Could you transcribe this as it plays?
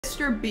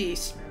Mr.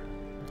 Beast.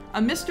 A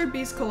Mr.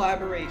 Beast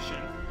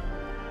collaboration.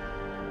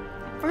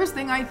 First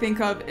thing I think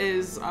of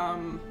is,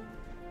 are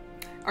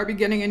we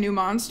getting a new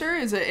monster?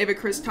 Is it Ava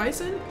Chris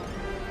Tyson?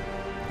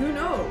 Who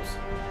knows?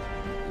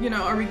 You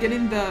know, are we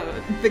getting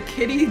the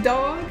kitty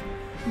dog?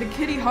 The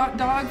kitty hot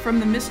dog from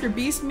the Mr.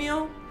 Beast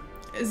meal?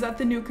 Is that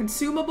the new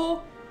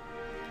consumable?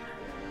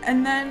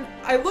 And then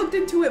I looked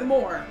into it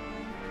more.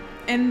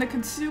 And the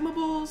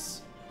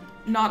consumables,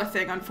 not a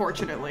thing,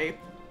 unfortunately.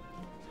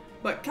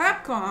 But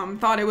Capcom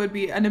thought it would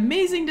be an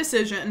amazing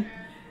decision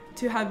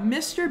to have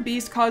Mr.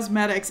 Beast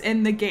cosmetics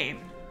in the game.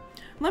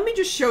 Let me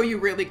just show you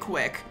really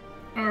quick.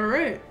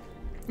 Alright,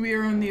 we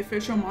are on the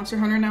official Monster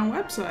Hunter Now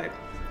website.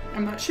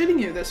 I'm not shitting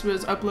you, this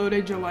was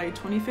uploaded July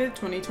 25th,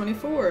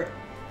 2024.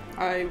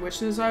 I wish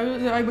this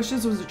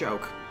was a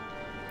joke.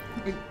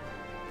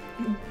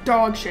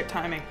 Dog shit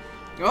timing.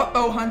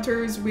 Uh-oh,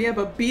 hunters, we have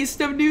a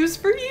beast of news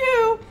for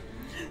you!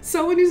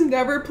 Someone who's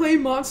never played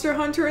Monster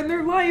Hunter in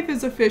their life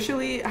is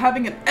officially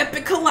having an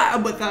epic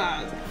collab with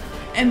us!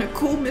 And a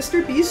cool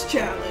Mr. Beast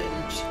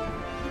challenge.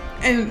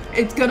 And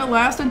it's gonna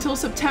last until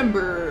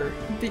September,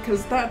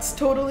 because that's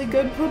totally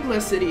good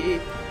publicity.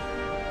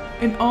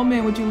 And oh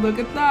man, would you look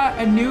at that?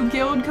 A new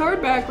guild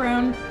card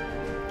background.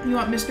 You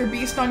want Mr.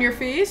 Beast on your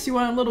face? You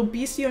want a little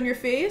beastie on your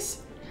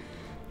face?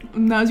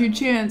 Now's your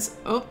chance.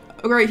 Oh,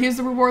 alright, here's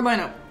the reward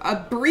lineup. A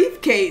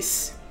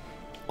briefcase!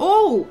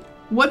 Oh!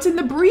 What's in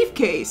the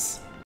briefcase?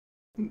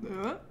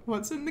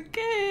 What's in the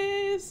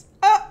case?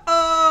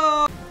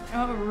 Uh-oh!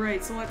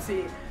 Alright, so let's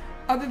see.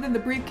 Other than the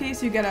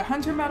briefcase, you get a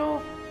hunter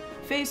medal,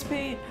 face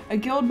paint, a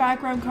guild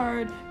background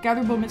card,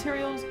 gatherable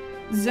materials,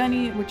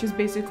 Zenny, which is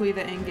basically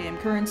the in-game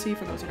currency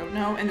for those who don't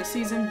know, and the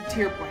season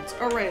tier points.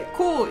 Alright,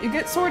 cool! You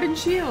get sword and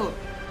shield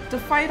to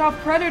fight off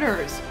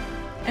predators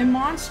and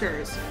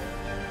monsters.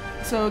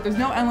 So there's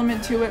no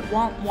element to it,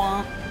 womp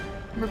womp.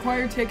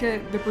 Required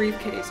ticket, the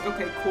briefcase.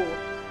 Okay, cool.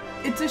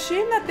 It's a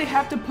shame that they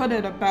have to put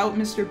it about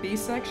Mr.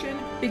 Beast section,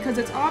 because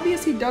it's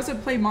obvious he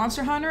doesn't play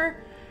Monster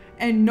Hunter,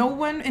 and no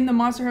one in the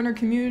Monster Hunter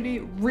community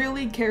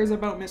really cares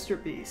about Mr.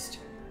 Beast.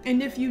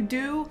 And if you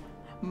do,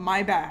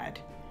 my bad.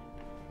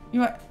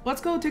 You know what?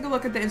 Let's go take a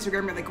look at the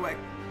Instagram really quick.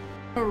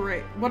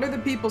 Alright, what are the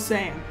people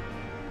saying?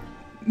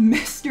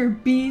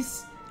 Mr.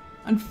 Beast,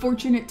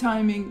 unfortunate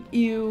timing,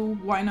 ew,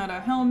 why not a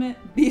helmet,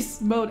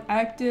 beast mode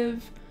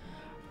active.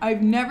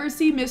 I've never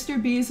seen Mr.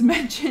 Beast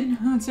mention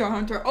Monster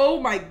Hunter. Oh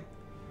my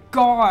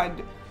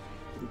god.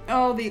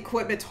 Oh, the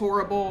equipment's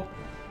horrible.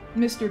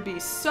 Mr.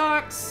 Beast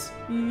sucks.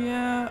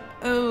 Yeah,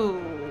 oh.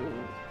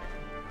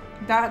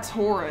 That's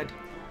horrid.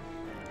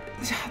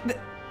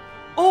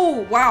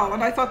 Oh, wow,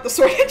 and I thought the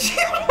sword and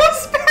shield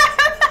was bad.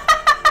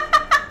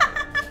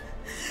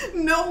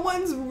 No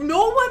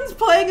one's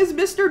playing as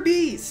Mr.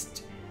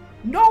 Beast.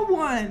 No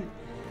one.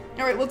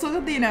 All right, let's look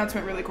at the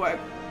announcement really quick.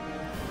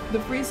 The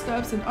free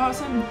stuff's an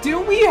awesome.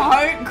 Do we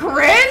hunt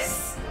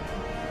Chris?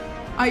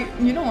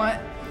 You know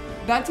what?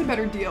 That's a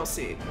better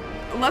DLC.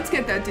 Let's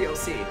get that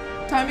DLC.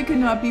 Timing could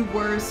not be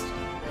worse.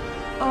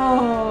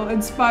 Oh,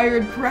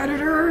 inspired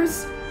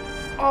predators.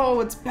 Oh,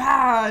 it's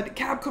bad.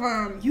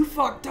 Capcom, you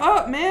fucked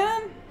up,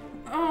 man.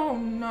 Oh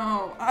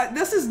no.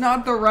 This is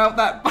not the route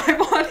that I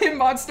wanted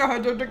Monster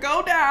Hunter to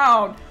go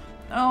down.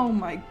 Oh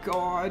my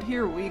god,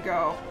 here we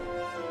go.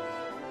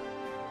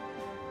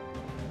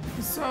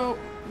 So,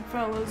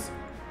 fellas,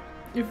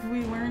 if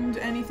we learned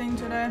anything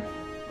today,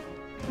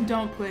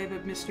 don't play the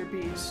Mr.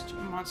 Beast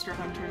Monster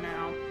Hunter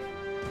Now.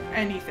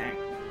 Anything.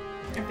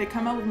 If they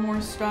come out with more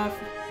stuff,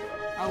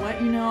 I'll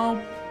let you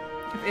know.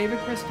 If Ava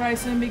Chris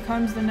Tyson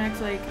becomes the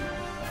next, like,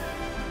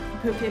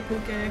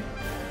 pkAddy,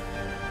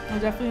 I'll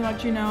definitely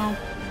let you know.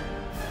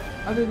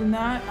 Other than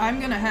that, I'm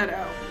gonna head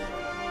out.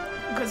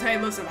 Because,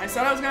 hey, listen, I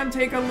said I was gonna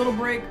take a little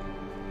break.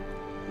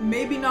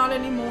 Maybe not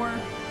anymore.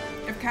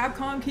 If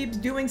Capcom keeps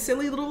doing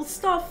silly little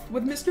stuff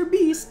with Mr.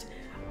 Beast,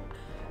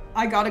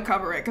 I gotta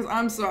cover it, because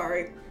I'm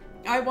sorry.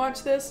 I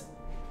watched this,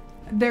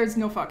 there's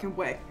no fucking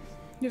way.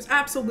 There's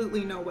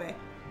absolutely no way.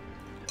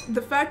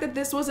 The fact that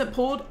this wasn't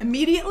pulled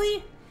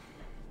immediately,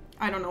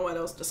 I don't know what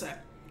else to say.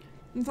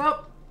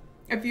 So,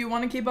 if you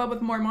want to keep up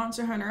with more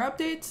Monster Hunter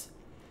updates,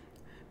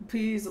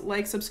 please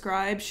like,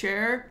 subscribe,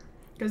 share,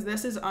 because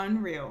this is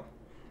unreal.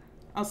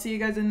 I'll see you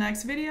guys in the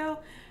next video,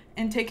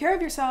 and take care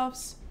of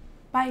yourselves.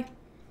 Bye.